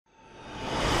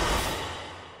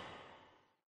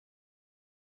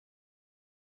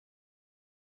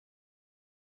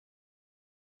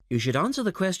You should answer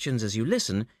the questions as you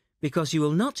listen because you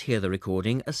will not hear the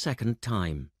recording a second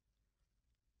time.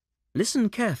 Listen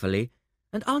carefully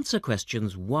and answer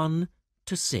questions 1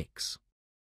 to 6.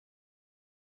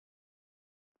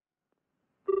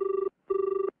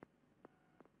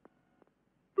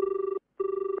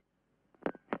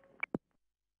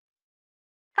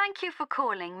 Thank you for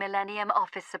calling Millennium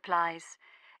Office Supplies.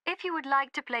 If you would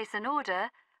like to place an order,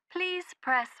 please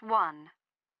press 1.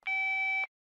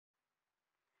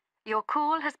 Your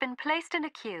call has been placed in a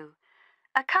queue.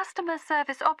 A customer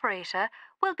service operator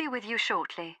will be with you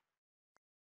shortly.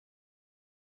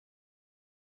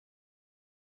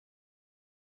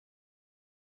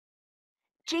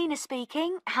 Gina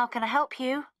speaking. How can I help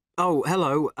you? Oh,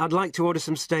 hello. I'd like to order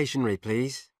some stationery,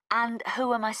 please. And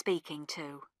who am I speaking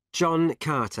to? John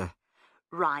Carter.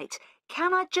 Right.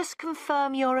 Can I just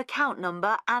confirm your account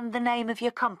number and the name of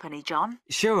your company, John?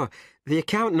 Sure. The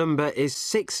account number is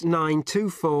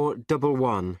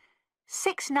 692411.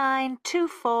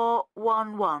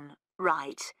 692411.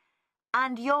 Right.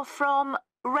 And you're from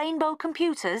Rainbow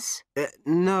Computers?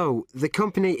 No, the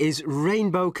company is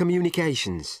Rainbow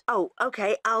Communications. Oh,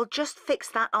 OK. I'll just fix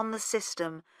that on the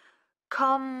system.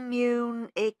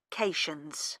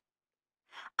 Communications.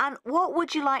 And what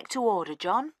would you like to order,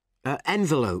 John?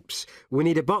 Envelopes. We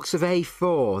need a box of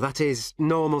A4, that is,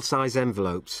 normal size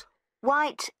envelopes.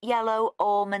 White, yellow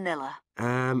or manila?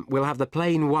 We'll have the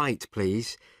plain white,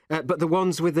 please. But the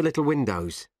ones with the little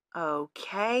windows.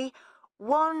 OK.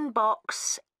 One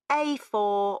box,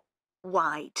 A4,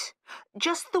 white.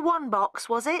 Just the one box,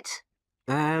 was it?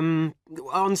 On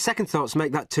second thoughts,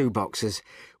 make that 2 boxes.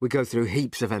 We go through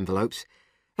heaps of envelopes.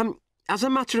 As a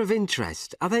matter of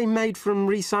interest, are they made from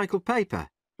recycled paper?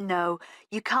 No,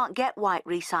 you can't get white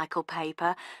recycled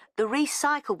paper. The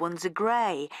recycled ones are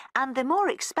grey, and they're more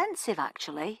expensive,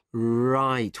 actually.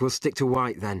 Right, we'll stick to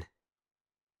white then.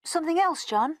 Something else,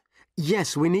 John?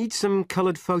 Yes, we need some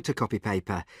coloured photocopy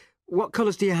paper. What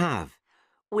colours do you have?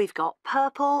 We've got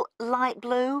purple, light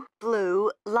blue,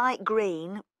 blue, light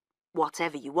green,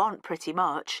 whatever you want, pretty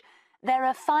much. There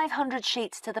are 500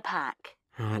 sheets to the pack.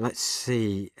 Right, let's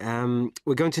see.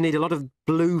 We're going to need a lot of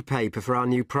blue paper for our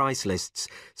new price lists.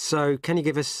 So can you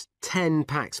give us 10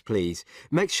 packs, please?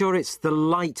 Make sure it's the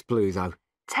light blue, though.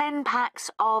 10 packs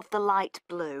of the light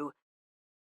blue.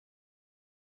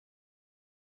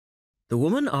 The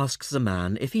woman asks the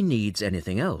man if he needs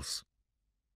anything else.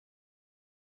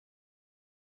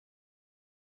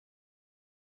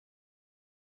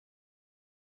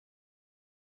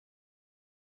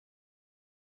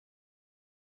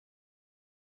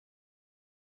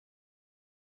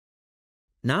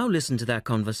 Now listen to their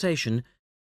conversation.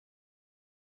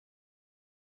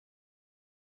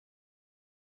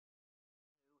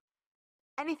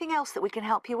 Anything else that we can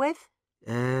help you with?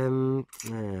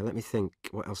 Let me think.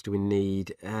 What else do we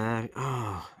need?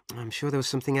 I'm sure there was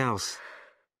something else.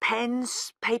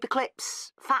 Pens, paper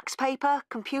clips, fax paper,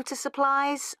 computer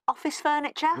supplies, office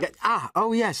furniture?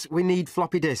 Oh yes, we need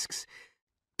floppy disks.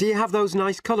 Do you have those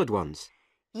nice coloured ones?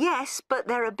 Yes, but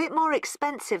they're a bit more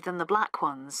expensive than the black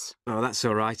ones. Oh, that's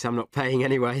all right. I'm not paying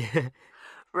anyway.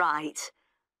 Right.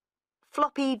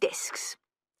 Floppy disks.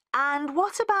 And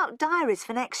what about diaries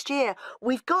for next year?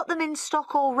 We've got them in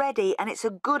stock already, and it's a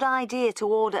good idea to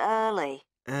order early.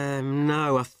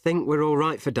 No, I think we're all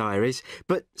right for diaries.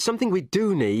 But something we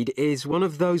do need is one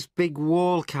of those big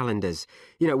wall calendars.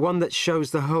 You know, one that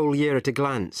shows the whole year at a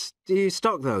glance. Do you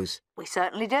stock those? We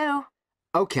certainly do.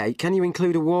 OK, can you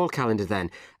include a wall calendar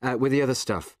then, with the other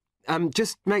stuff?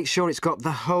 Just make sure it's got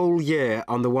the whole year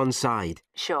on the one side.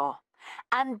 Sure.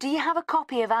 And do you have a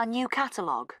copy of our new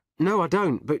catalogue? No, I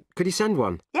don't, but could you send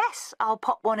one? Yes, I'll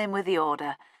pop one in with the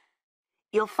order.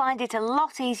 You'll find it a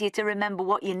lot easier to remember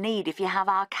what you need if you have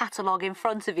our catalogue in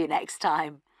front of you next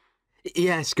time.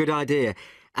 Yes, good idea.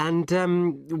 And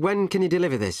when can you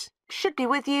deliver this? Should be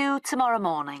with you tomorrow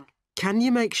morning. Can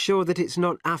you make sure that it's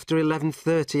not after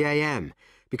 11:30 a.m?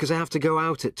 Because I have to go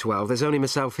out at 12. There's only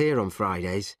myself here on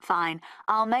Fridays. Fine.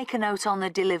 I'll make a note on the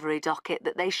delivery docket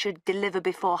that they should deliver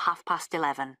before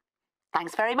 11:30.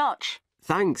 Thanks very much.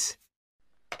 Thanks.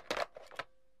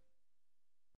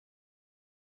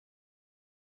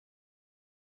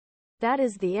 That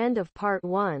is the end of part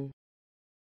 1.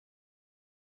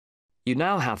 You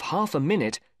now have half a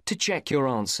minute to check your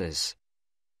answers.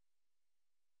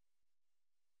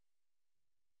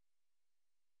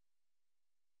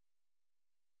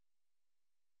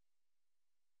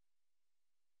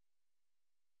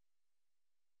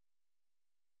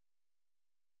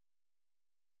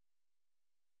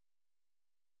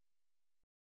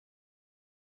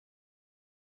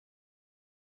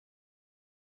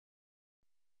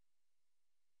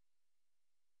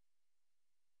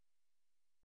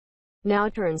 Now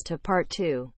turns to Part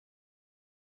 2.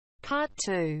 Part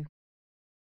 2.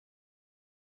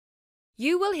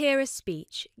 You will hear a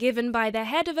speech given by the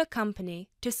head of a company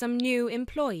to some new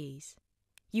employees.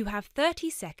 You have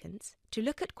 30 seconds to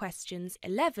look at questions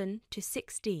 11 to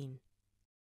 16.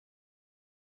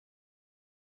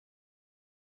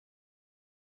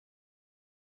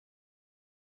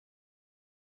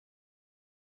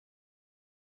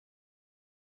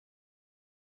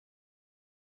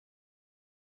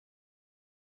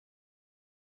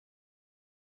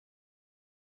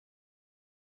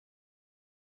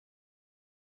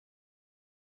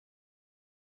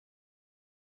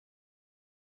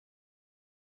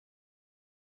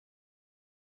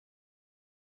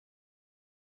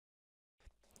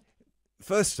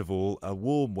 First of all, a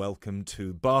warm welcome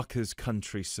to Barker's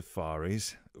Country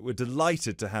Safaris. We're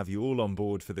delighted to have you all on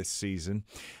board for this season.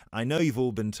 I know you've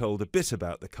all been told a bit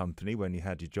about the company when you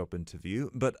had your job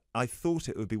interview, but I thought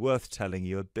it would be worth telling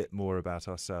you a bit more about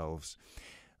ourselves.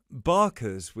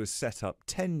 Barker's was set up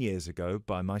 10 years ago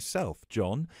by myself,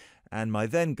 John, and my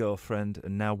then girlfriend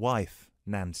and now wife,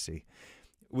 Nancy.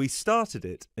 We started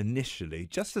it initially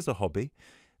just as a hobby.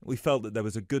 We felt that there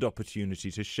was a good opportunity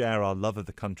to share our love of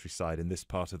the countryside in this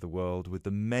part of the world with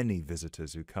the many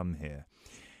visitors who come here.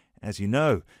 As you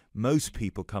know, most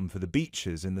people come for the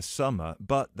beaches in the summer,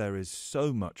 but there is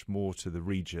so much more to the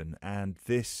region, and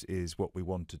this is what we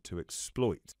wanted to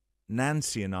exploit.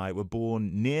 Nancy and I were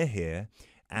born near here,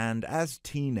 and as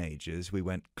teenagers we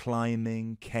went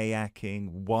climbing,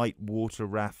 kayaking, whitewater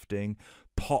rafting,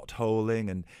 potholing,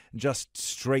 and just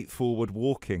straightforward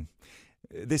walking.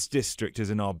 This district is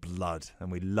in our blood,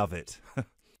 and we love it.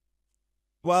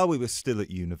 While we were still at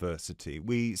university,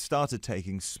 we started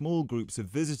taking small groups of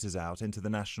visitors out into the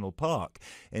national park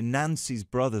in Nancy's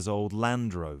brother's old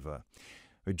Land Rover.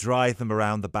 We'd drive them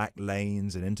around the back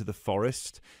lanes and into the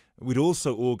forest. We'd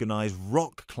also organise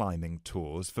rock climbing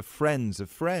tours for friends of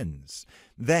friends.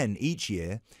 Then, each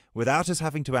year, without us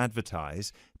having to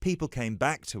advertise, people came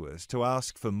back to us to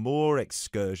ask for more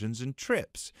excursions and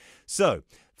trips. So,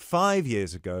 5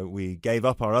 years ago, we gave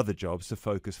up our other jobs to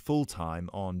focus full-time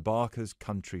on Barker's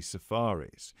Country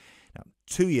Safaris. Now,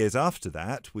 2 years after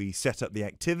that, we set up the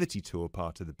activity tour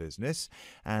part of the business,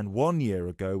 and 1 year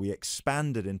ago, we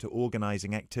expanded into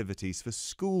organising activities for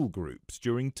school groups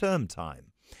during term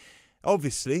time.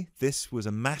 Obviously, this was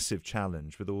a massive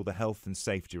challenge with all the health and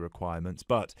safety requirements,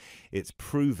 but it's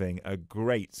proving a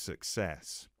great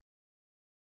success.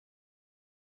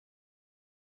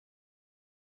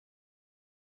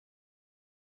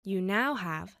 You now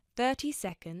have 30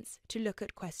 seconds to look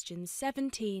at questions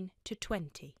 17 to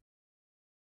 20.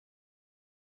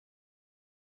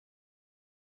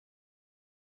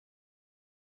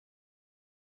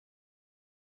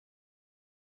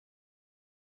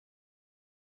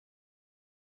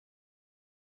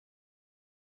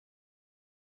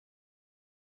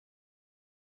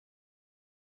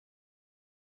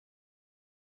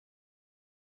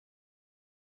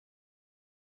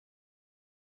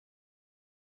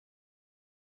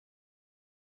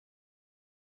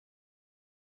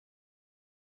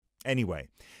 Anyway,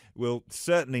 we'll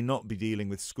certainly not be dealing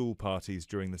with school parties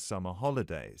during the summer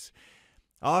holidays.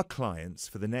 Our clients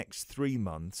for the next 3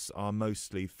 months are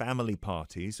mostly family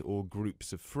parties or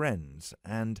groups of friends,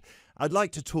 and I'd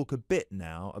like to talk a bit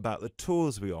now about the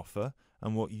tours we offer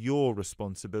and what your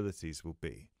responsibilities will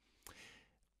be.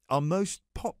 Our most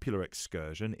popular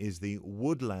excursion is the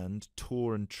Woodland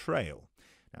Tour and Trail.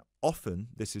 Now, often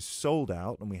this is sold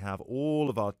out and we have all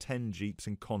of our 10 jeeps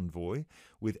in convoy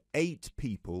with 8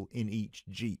 people in each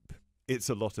jeep. It's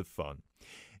a lot of fun.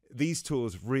 These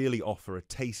tours really offer a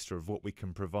taster of what we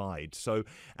can provide. So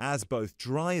as both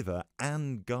driver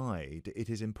and guide, it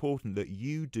is important that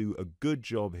you do a good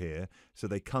job here so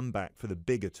they come back for the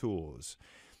bigger tours.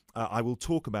 I will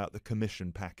talk about the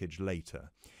commission package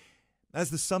later. As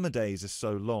the summer days are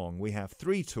so long, we have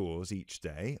 3 tours each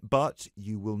day, but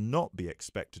you will not be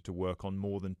expected to work on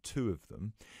more than 2 of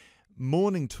them.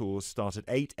 Morning tours start at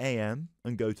 8 a.m.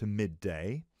 and go to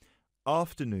midday.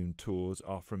 Afternoon tours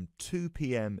are from 2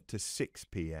 p.m. to 6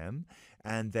 p.m.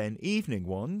 and then evening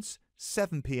ones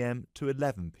 7 p.m. to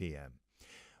 11 p.m.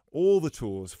 All the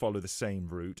tours follow the same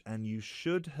route, and you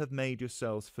should have made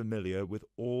yourselves familiar with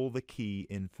all the key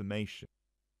information.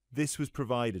 This was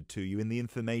provided to you in the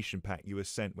information pack you were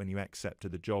sent when you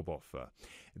accepted the job offer.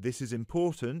 This is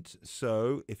important,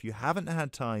 so if you haven't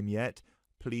had time yet,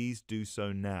 please do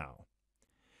so now.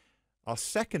 Our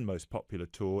second most popular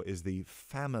tour is the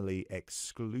Family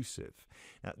Exclusive.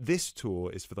 Now, this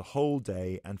tour is for the whole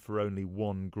day and for only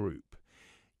 1 group.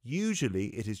 Usually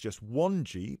it is just 1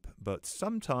 jeep, but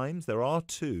sometimes there are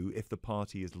 2 if the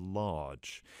party is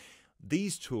large.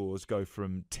 These tours go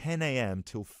from 10 a.m.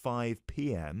 till 5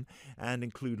 p.m. and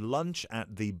include lunch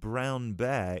at the Brown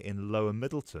Bear in Lower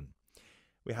Middleton.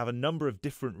 We have a number of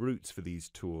different routes for these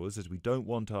tours, as we don't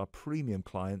want our premium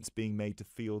clients being made to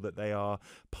feel that they are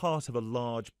part of a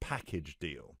large package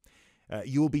deal.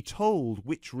 You'll be told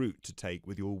which route to take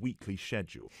with your weekly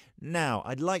schedule. Now,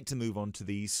 I'd like to move on to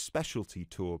these specialty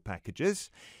tour packages.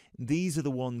 These are the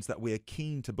ones that we're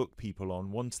keen to book people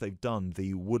on once they've done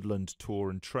the woodland tour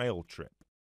and trail trip.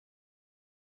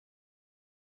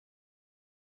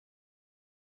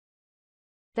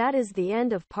 That is the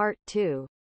end of part 2.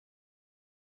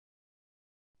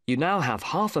 You now have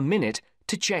half a minute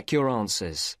to check your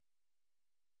answers.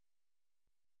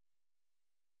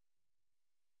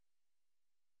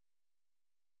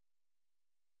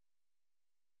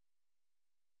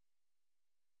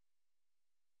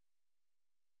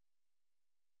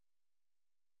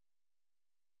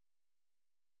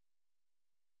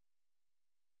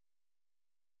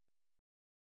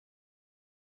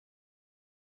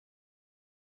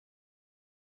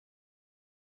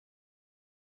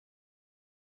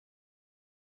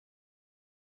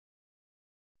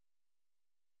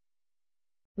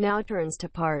 Now turns to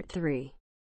part 3.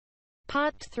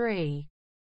 Part 3.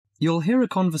 You'll hear a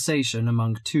conversation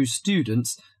among two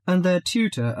students and their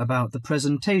tutor about the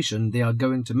presentation they are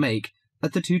going to make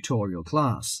at the tutorial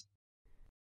class.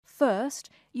 First,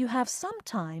 you have some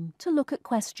time to look at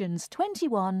questions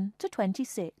 21 to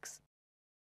 26.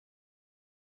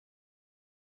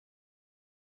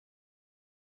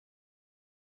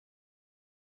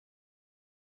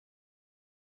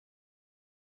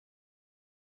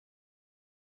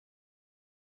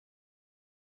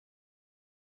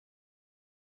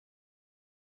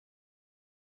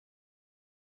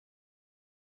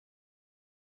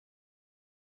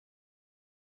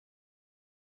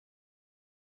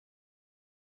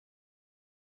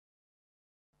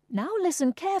 Now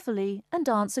listen carefully and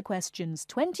answer questions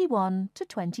 21 to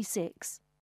 26.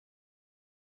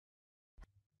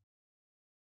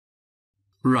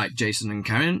 Right, Jason and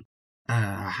Karen.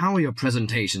 How are your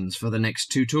presentations for the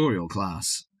next tutorial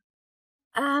class?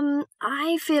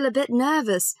 I feel a bit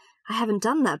nervous. I haven't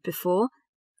done that before.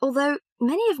 Although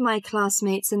many of my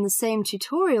classmates in the same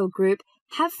tutorial group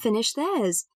have finished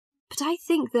theirs. But I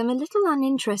think them a little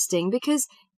uninteresting because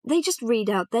they just read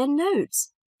out their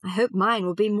notes. I hope mine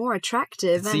will be more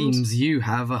attractive. It seems you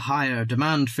have a higher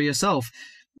demand for yourself.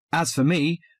 As for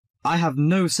me, I have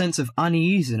no sense of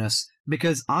uneasiness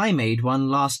because I made one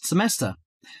last semester,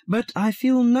 but I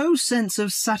feel no sense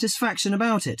of satisfaction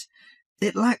about it.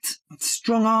 It lacked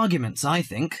strong arguments, I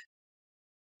think.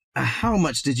 How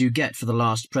much did you get for the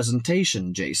last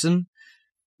presentation, Jason?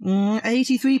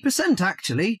 83%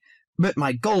 actually, but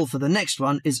my goal for the next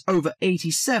one is over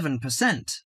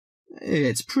 87%.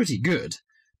 It's pretty good.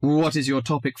 What is your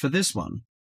topic for this one?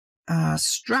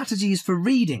 Strategies for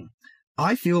reading.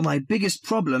 I feel my biggest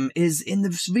problem is in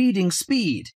the reading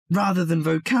speed, rather than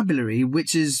vocabulary,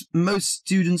 which is most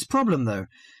students' problem, though.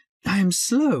 I am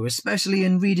slow, especially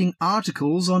in reading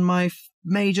articles on my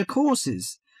major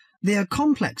courses. They are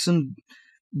complex and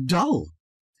dull.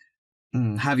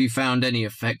 Have you found any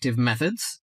effective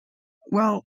methods?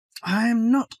 Well, I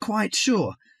am not quite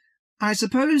sure. I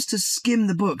suppose to skim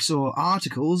the books or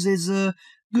articles is a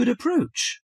good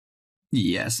approach.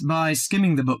 Yes, by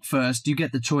skimming the book first, you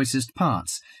get the choicest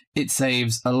parts. It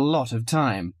saves a lot of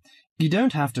time. You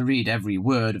don't have to read every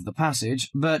word of the passage,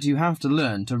 but you have to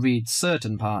learn to read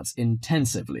certain parts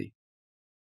intensively.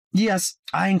 Yes,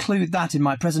 I include that in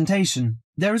my presentation.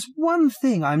 There is one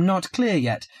thing I'm not clear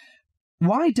yet.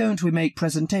 Why don't we make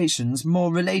presentations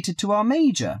more related to our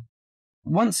major?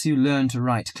 Once you learn to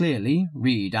write clearly,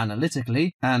 read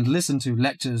analytically, and listen to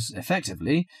lectures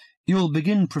effectively, you'll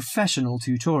begin professional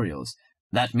tutorials.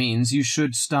 That means you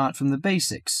should start from the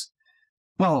basics.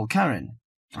 Well, Karen,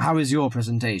 how is your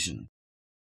presentation?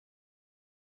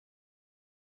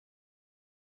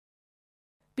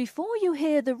 Before you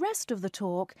hear the rest of the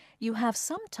talk, you have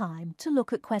some time to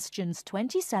look at questions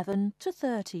 27 to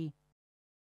 30.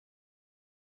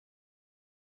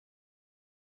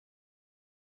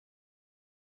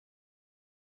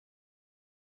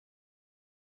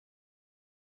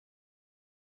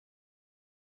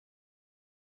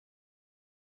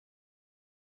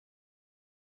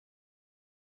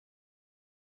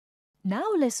 Now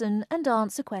listen and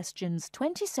answer questions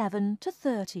 27 to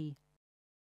 30.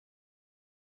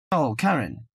 Oh,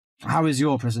 Karen, how is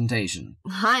your presentation?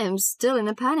 I am still in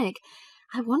a panic.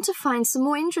 I want to find some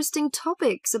more interesting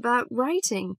topics about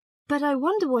writing, but I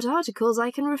wonder what articles I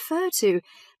can refer to,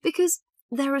 because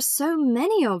there are so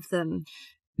many of them.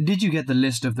 Did you get the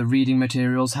list of the reading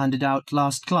materials handed out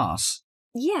last class?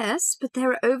 Yes, but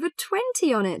there are over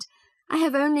 20 on it. I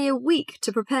have only a week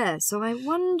to prepare, so I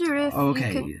wonder if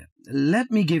Okay, you could... let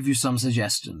me give you some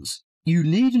suggestions. You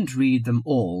needn't read them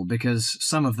all because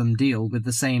some of them deal with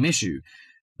the same issue.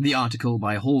 The article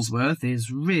by Halsworth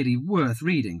is really worth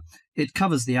reading. It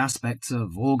covers the aspects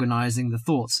of organising the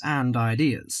thoughts and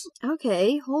ideas.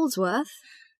 Okay, Halsworth.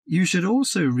 You should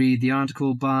also read the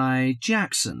article by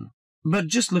Jackson, but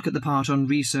just look at the part on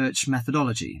research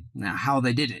methodology, how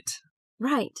they did it.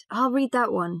 Right, I'll read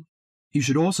that one. You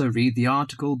should also read the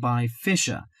article by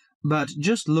Fisher, but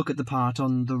just look at the part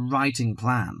on the writing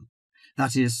plan.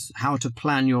 That is, how to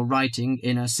plan your writing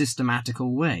in a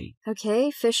systematical way. Okay,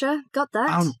 Fisher, got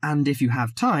that. And if you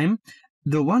have time,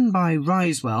 the one by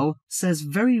Risewell says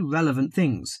very relevant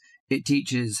things. It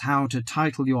teaches how to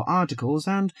title your articles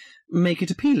and make it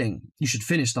appealing. You should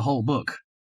finish the whole book.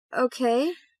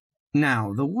 Okay.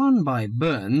 Now, the one by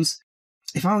Burns,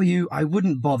 if I were you, I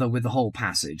wouldn't bother with the whole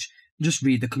passage. Just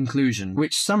read the conclusion,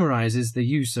 which summarises the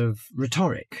use of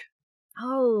rhetoric.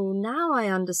 Oh, now I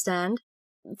understand.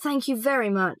 Thank you very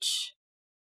much.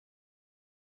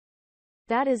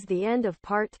 That is the end of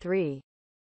part 3.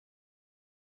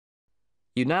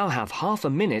 You now have half a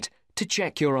minute to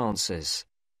check your answers.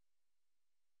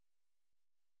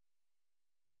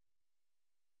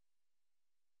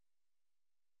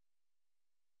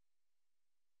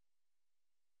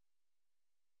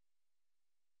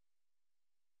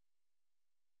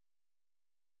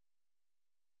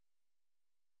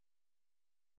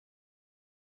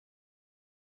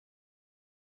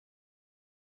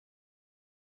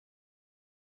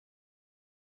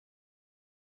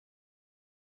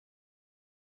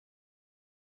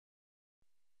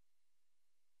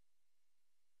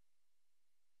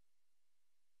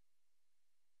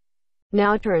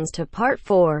 Now turns to part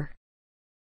 4.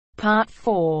 Part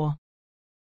 4.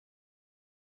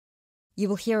 You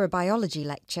will hear a biology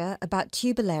lecture about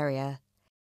tuberlaria.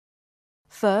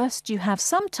 First, you have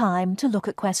some time to look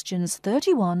at questions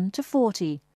 31 to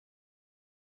 40.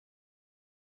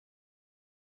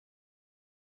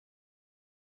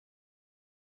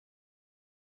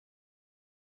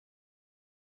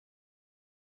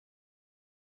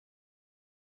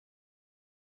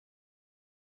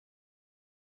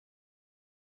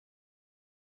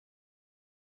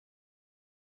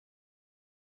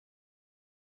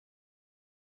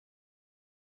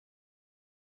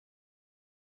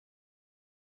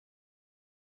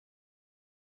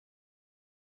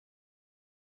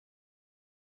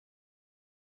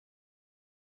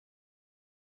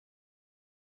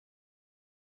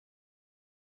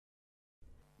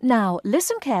 Now,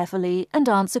 listen carefully and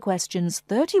answer questions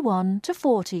 31 to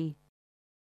 40.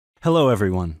 Hello,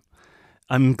 everyone.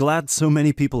 I'm glad so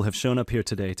many people have shown up here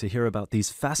today to hear about these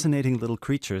fascinating little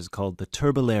creatures called the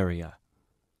turbolaria.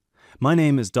 My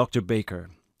name is Dr.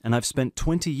 Baker, and I've spent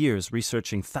 20 years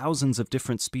researching thousands of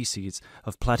different species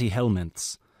of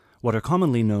platyhelminths, what are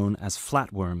commonly known as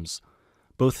flatworms,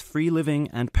 both free-living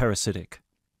and parasitic.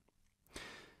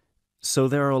 So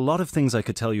there are a lot of things I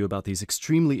could tell you about these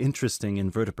extremely interesting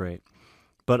invertebrate,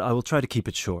 but I will try to keep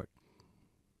it short.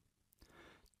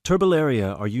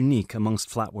 Turbolaria are unique amongst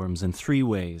flatworms in 3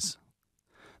 ways.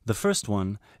 The first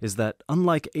one is that,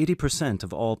 unlike 80%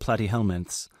 of all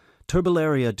platyhelminths,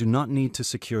 turbolaria do not need to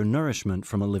secure nourishment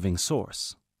from a living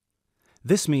source.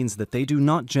 This means that they do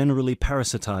not generally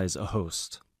parasitize a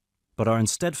host, but are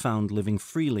instead found living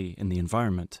freely in the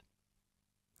environment.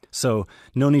 So,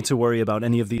 no need to worry about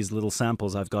any of these little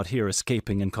samples I've got here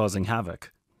escaping and causing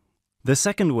havoc. The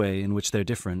second way in which they're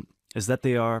different is that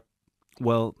they are,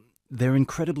 well, they're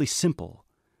incredibly simple.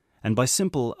 And by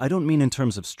simple, I don't mean in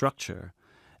terms of structure,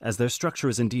 as their structure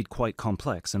is indeed quite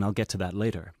complex, and I'll get to that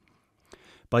later.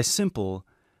 By simple,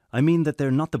 I mean that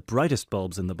they're not the brightest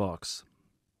bulbs in the box.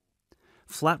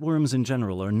 Flatworms in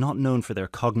general are not known for their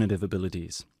cognitive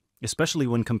abilities, especially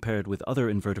when compared with other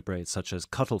invertebrates such as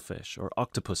cuttlefish or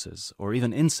octopuses or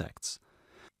even insects.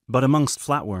 But amongst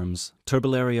flatworms,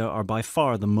 turbolaria are by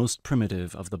far the most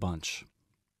primitive of the bunch.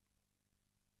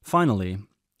 Finally,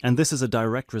 and this is a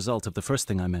direct result of the first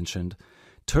thing I mentioned,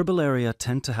 turbolaria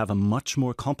tend to have a much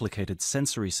more complicated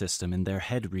sensory system in their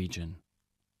head region.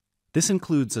 This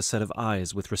includes a set of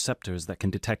eyes with receptors that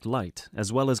can detect light,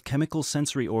 as well as chemical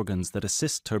sensory organs that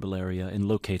assist turbolaria in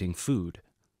locating food.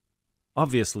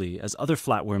 Obviously, as other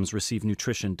flatworms receive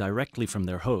nutrition directly from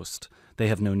their host, they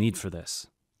have no need for this.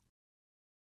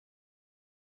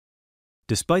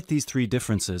 Despite these 3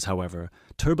 differences, however,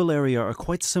 turbolaria are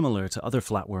quite similar to other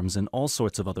flatworms in all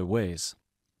sorts of other ways.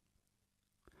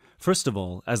 First of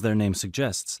all, as their name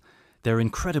suggests, they're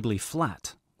incredibly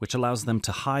flat, which allows them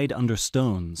to hide under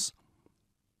stones.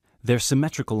 They're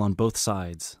symmetrical on both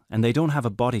sides, and they don't have a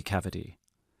body cavity.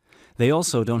 They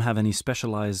also don't have any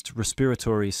specialized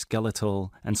respiratory,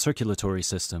 skeletal, and circulatory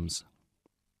systems.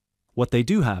 What they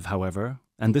do have, however,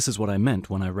 and this is what I meant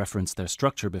when I referenced their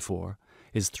structure before,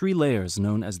 is 3 layers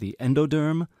known as the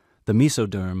endoderm, the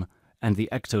mesoderm, and the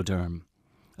ectoderm,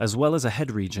 as well as a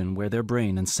head region where their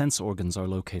brain and sense organs are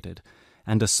located,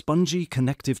 and a spongy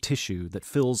connective tissue that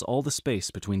fills all the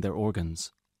space between their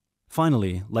organs.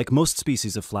 Finally, like most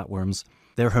species of flatworms,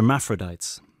 they're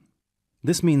hermaphrodites.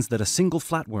 This means that a single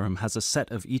flatworm has a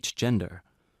set of each gender.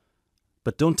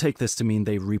 But don't take this to mean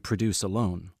they reproduce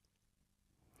alone.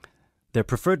 Their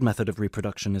preferred method of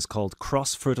reproduction is called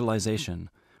cross-fertilization,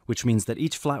 which means that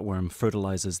each flatworm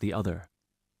fertilizes the other.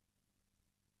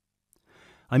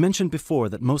 I mentioned before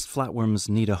that most flatworms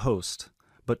need a host,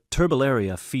 but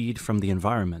Turbellaria feed from the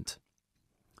environment.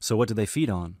 So what do they feed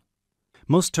on?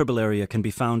 Most Turbellaria can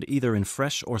be found either in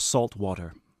fresh or salt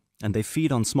water, and they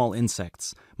feed on small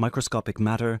insects, microscopic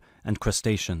matter, and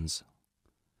crustaceans.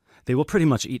 They will pretty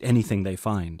much eat anything they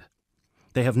find.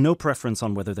 They have no preference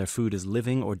on whether their food is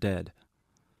living or dead.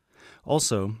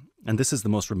 Also, and this is the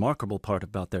most remarkable part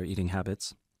about their eating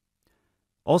habits,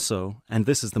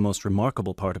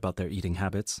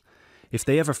 if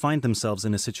they ever find themselves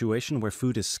in a situation where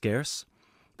food is scarce,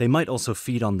 they might also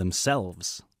feed on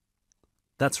themselves.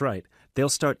 That's right, they'll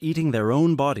start eating their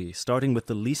own body, starting with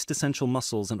the least essential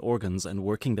muscles and organs and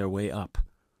working their way up.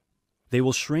 They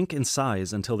will shrink in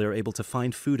size until they're able to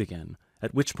find food again,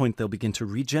 at which point they'll begin to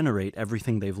regenerate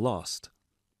everything they've lost.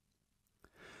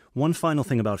 One final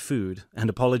thing about food, and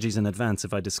apologies in advance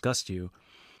if I disgust you,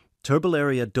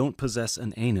 Turbellaria don't possess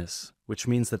an anus, which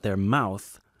means that their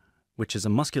mouth, which is a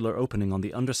muscular opening on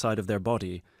the underside of their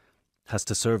body, has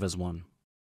to serve as one.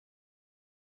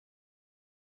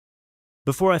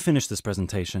 Before I finish this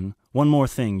presentation, one more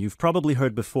thing you've probably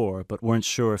heard before but weren't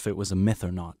sure if it was a myth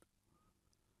or not.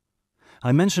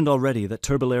 I mentioned already that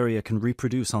Turbellaria can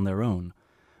reproduce on their own,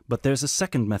 but there's a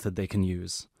second method they can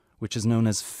use, which is known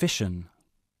as fission.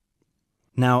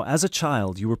 Now, as a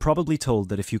child, you were probably told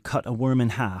that if you cut a worm in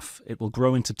half, it will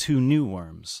grow into 2 new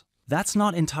worms. That's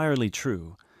not entirely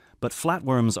true, but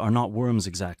flatworms are not worms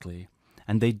exactly,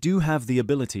 and they do have the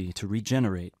ability to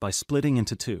regenerate by splitting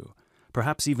into 2,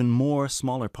 perhaps even more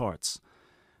smaller parts,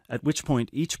 at which point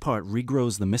each part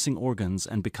regrows the missing organs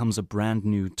and becomes a brand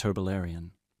new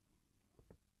Turbellarian.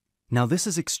 Now this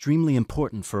is extremely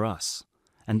important for us,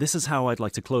 and this is how I'd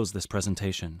like to close this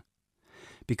presentation.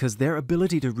 Because their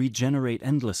ability to regenerate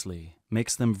endlessly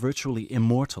makes them virtually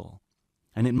immortal,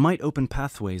 and it might open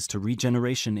pathways to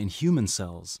regeneration in human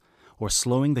cells or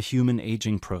slowing the human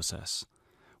aging process,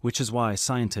 which is why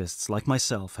scientists like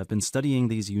myself have been studying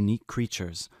these unique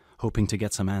creatures, hoping to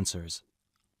get some answers.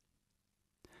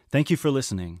 Thank you for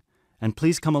listening, and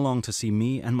please come along to see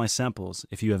me and my samples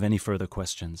if you have any further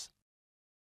questions.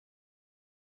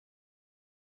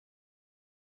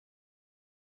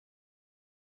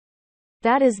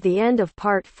 That is the end of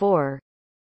part 4.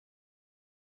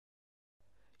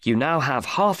 You now have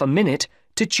half a minute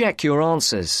to check your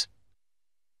answers.